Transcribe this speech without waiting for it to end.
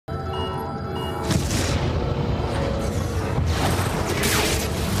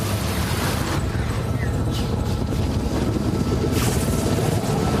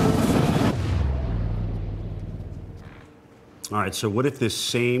All right, so what if this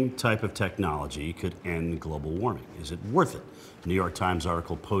same type of technology could end global warming? Is it worth it? The New York Times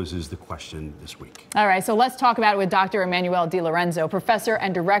article poses the question this week. All right, so let's talk about it with Dr. Emmanuel DiLorenzo, professor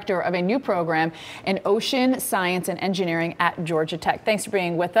and director of a new program in ocean science and engineering at Georgia Tech. Thanks for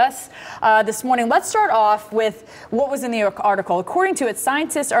being with us this morning. Let's start off with what was in the article. According to it,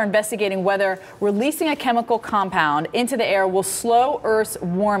 scientists are investigating whether releasing a chemical compound into the air will slow Earth's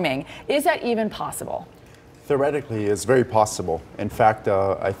warming. Is that even possible? Theoretically, it's very possible. In fact,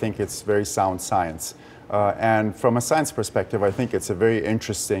 I think it's very sound science. And from a science perspective, I think it's a very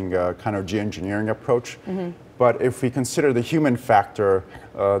interesting kind of geoengineering approach. But if we consider the human factor,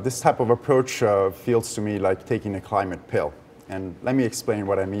 this type of approach feels to me like taking a climate pill. And let me explain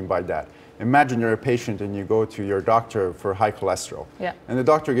what I mean by that. Imagine you're a patient and you go to your doctor for high cholesterol. Yeah. And the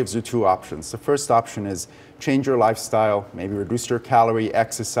doctor gives you two options. The first option is change your lifestyle, maybe reduce your calorie,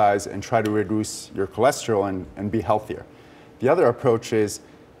 exercise, and try to reduce your cholesterol and be healthier. The other approach is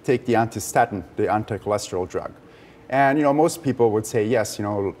take the antistatin, the anti-cholesterol drug. And most people would say, yes,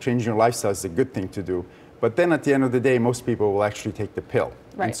 changing your lifestyle is a good thing to do. But then at the end of the day, most people will actually take the pill.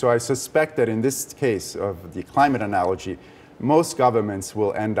 Right. And so I suspect that in this case of the climate analogy, most governments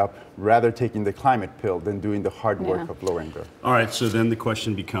will end up rather taking the climate pill than doing the hard work of lowering the. All right, so then the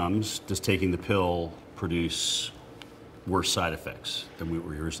question becomes, does taking the pill produce worse side effects than we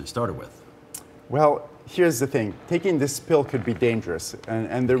originally started with? Well, here's the thing. Taking this pill could be dangerous,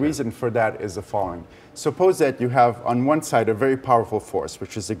 and the reason for that is the following. Suppose that you have on one side a very powerful force,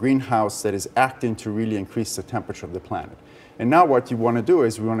 which is a greenhouse that is acting to really increase the temperature of the planet. And now what you want to do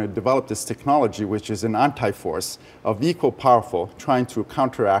is we want to develop this technology, which is an anti-force of equal powerful, trying to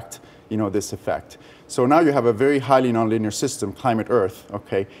counteract this effect. So now you have a very highly nonlinear system, climate Earth,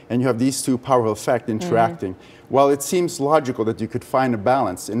 okay, and you have these two powerful effects interacting. While it seems logical that you could find a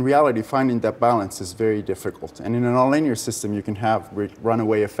balance, in reality, finding that balance is very difficult. And in a nonlinear system, you can have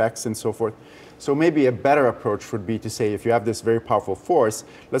runaway effects and so forth. So maybe a better approach would be to say, if you have this very powerful force,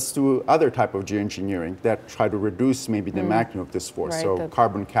 let's do other type of geoengineering that try to reduce maybe the magnitude of this force, right, so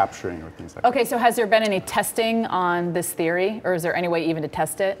carbon capturing or things like that. Okay, so has there been any testing on this theory, or is there any way even to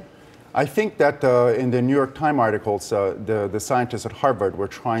test it? I think that in the New York Times articles, the scientists at Harvard were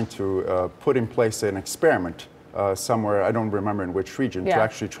trying to put in place an experiment somewhere, I don't remember in which region, to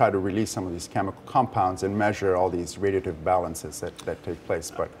actually try to release some of these chemical compounds and measure all these radiative balances that take place.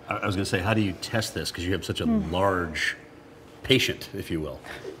 But I was going to say, how do you test this? Because you have such a large patient, if you will.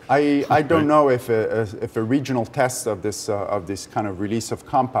 I don't know if a regional test of this kind of release of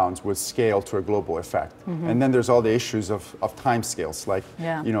compounds would scale to a global effect. And then there's all the issues of time scales, like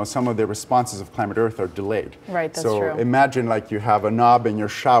some of the responses of climate Earth are delayed. Right, that's so true. Imagine like you have a knob in your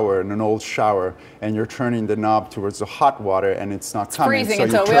shower, in an old shower, and you're turning the knob towards the hot water, and it's not coming.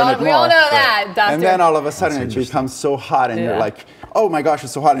 Freezing, so we all know that, Doctor. And then all of a sudden it becomes so hot, and you're like, oh my gosh,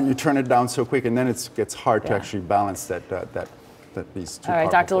 it's so hot, and you turn it down so quick, and then it gets hard to actually balance these two. All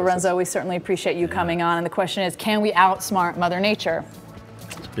right, Dr. Lorenzo, we certainly appreciate you coming on. And the question is, can we outsmart Mother Nature?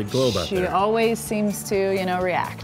 It's a big globe out there. She always seems to, react.